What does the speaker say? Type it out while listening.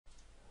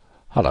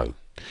Hello.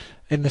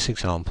 In this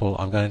example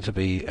I'm going to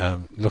be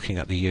looking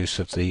at the use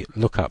of the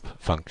LookUp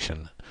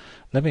function.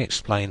 Let me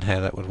explain how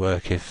that would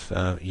work if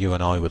you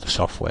and I were the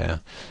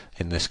software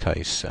in this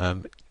case.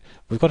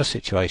 We've got a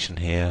situation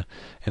here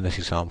in this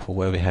example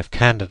where we have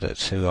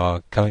candidates who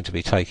are going to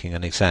be taking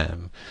an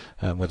exam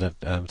with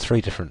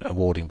three different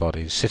awarding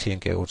bodies: City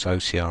and Guilds,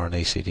 OCR and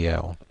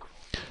ECDL.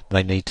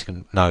 They need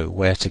to know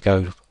where to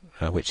go,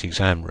 which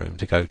exam room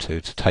to go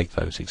to take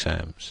those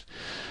exams.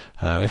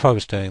 If I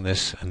was doing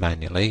this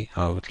manually,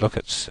 I would look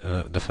at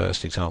the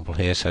first example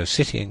here. So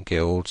City and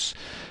Guilds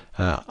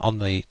on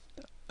the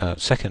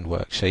second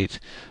worksheet.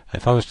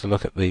 If I was to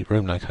look at the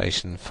room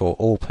location for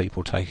all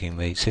people taking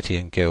the City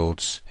and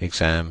Guilds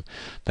exam,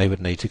 they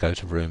would need to go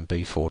to room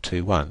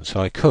B421. So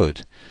I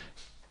could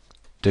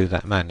do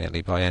that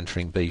manually by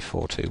entering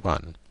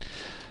B421.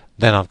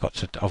 Then I've got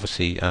to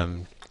obviously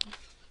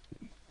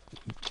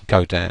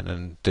go down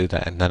and do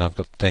that, and then I've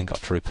got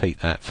to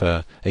repeat that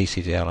for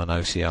ECDL and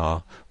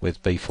OCR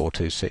with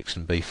B426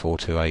 and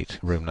B428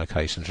 room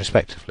locations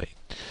respectively.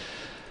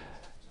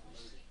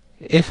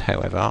 If,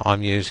 however,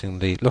 I'm using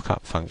the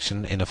lookup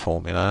function in a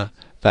formula,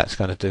 that's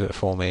going to do it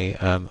for me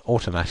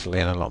automatically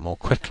and a lot more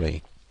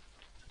quickly.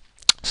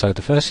 So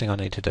the first thing I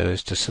need to do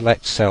is to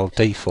select cell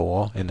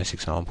D4 in this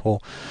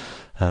example,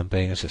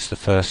 being as it's the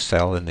first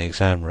cell in the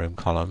exam room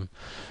column,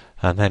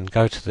 and then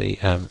go to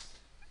the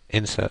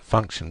Insert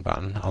Function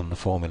button on the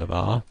formula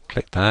bar,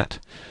 click that,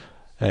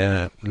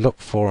 look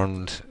for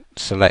and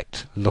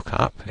select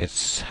Lookup.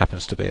 It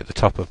happens to be at the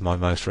top of my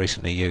most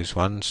recently used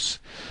ones,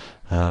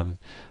 and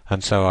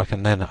so I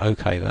can then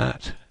OK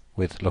that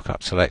with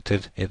Lookup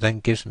selected. It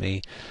then gives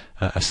me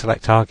a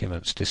Select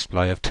Arguments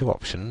display of two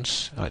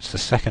options. It's the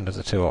second of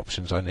the two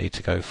options I need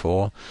to go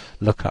for: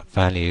 Lookup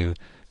Value,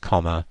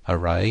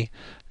 Array.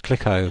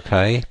 Click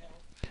OK,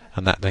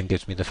 and that then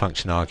gives me the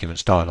Function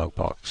Arguments dialog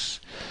box.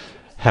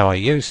 How I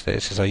use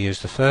this is I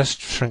use the first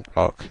shrink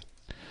block,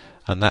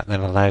 and that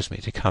then allows me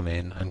to come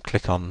in and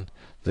click on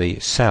the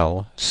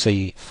cell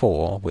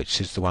C4,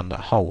 which is the one that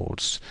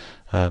holds,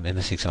 in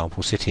this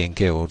example, City and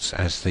Guilds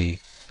as the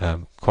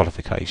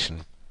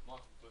qualification.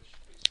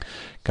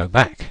 Go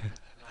back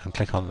and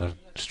click on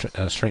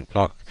the shrink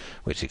block,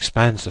 which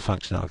expands the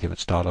Function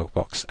Arguments dialog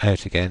box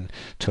out again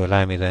to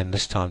allow me then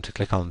this time to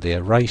click on the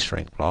Array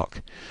shrink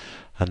block,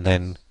 and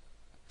then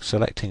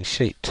selecting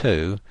Sheet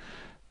 2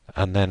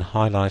 and then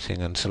highlighting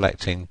and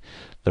selecting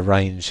the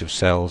range of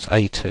cells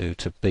A2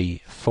 to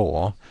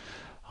B4,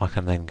 I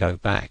can then go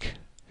back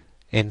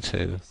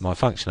into my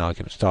Function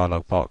Arguments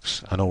dialog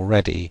box, and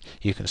already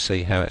you can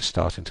see how it's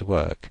starting to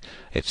work.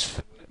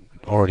 It's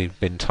already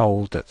been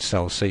told that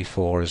cell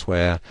C4 is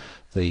where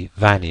the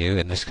value,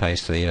 in this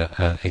case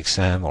the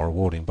exam or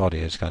awarding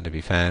body, is going to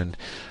be found,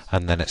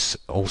 and then it's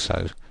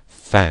also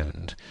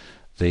found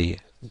the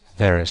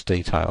various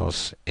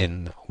details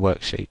in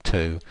worksheet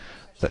 2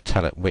 that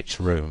tell it which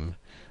room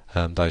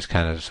those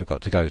candidates have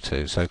got to go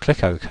to. So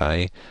click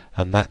OK,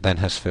 and that then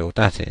has filled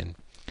that in.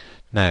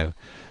 Now,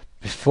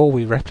 before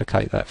we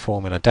replicate that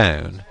formula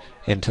down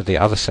into the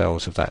other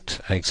cells of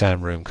that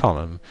exam room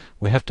column,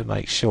 we have to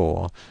make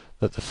sure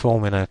that the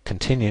formula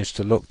continues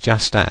to look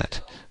just at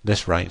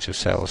this range of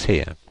cells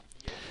here.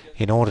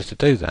 In order to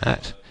do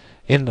that,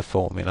 in the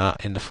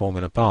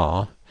formula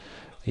bar,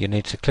 you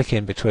need to click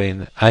in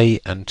between A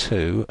and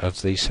 2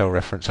 of the cell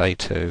reference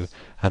A2,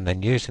 and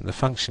then using the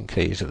function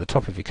keys at the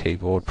top of your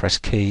keyboard, press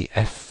key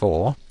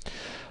F4.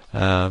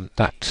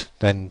 That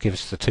then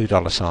gives the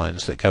 $2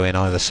 signs that go in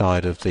either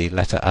side of the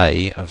letter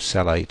A of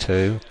cell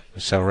A2,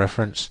 cell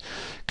reference.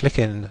 Click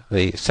in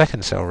the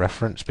second cell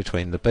reference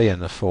between the B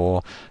and the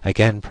 4,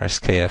 again press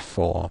key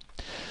F4.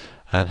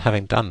 And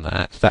having done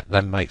that, that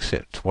then makes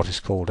it what is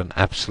called an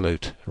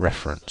absolute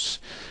reference.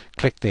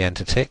 Click the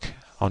enter tick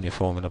on your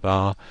formula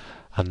bar,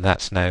 and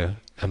that's now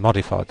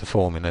modified the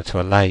formula to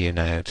allow you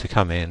now to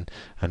come in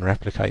and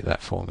replicate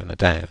that formula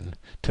down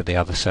to the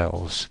other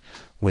cells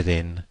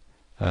within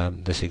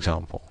this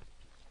example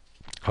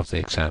of the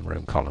exam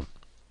room column.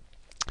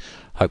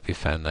 Hope you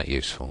found that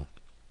useful.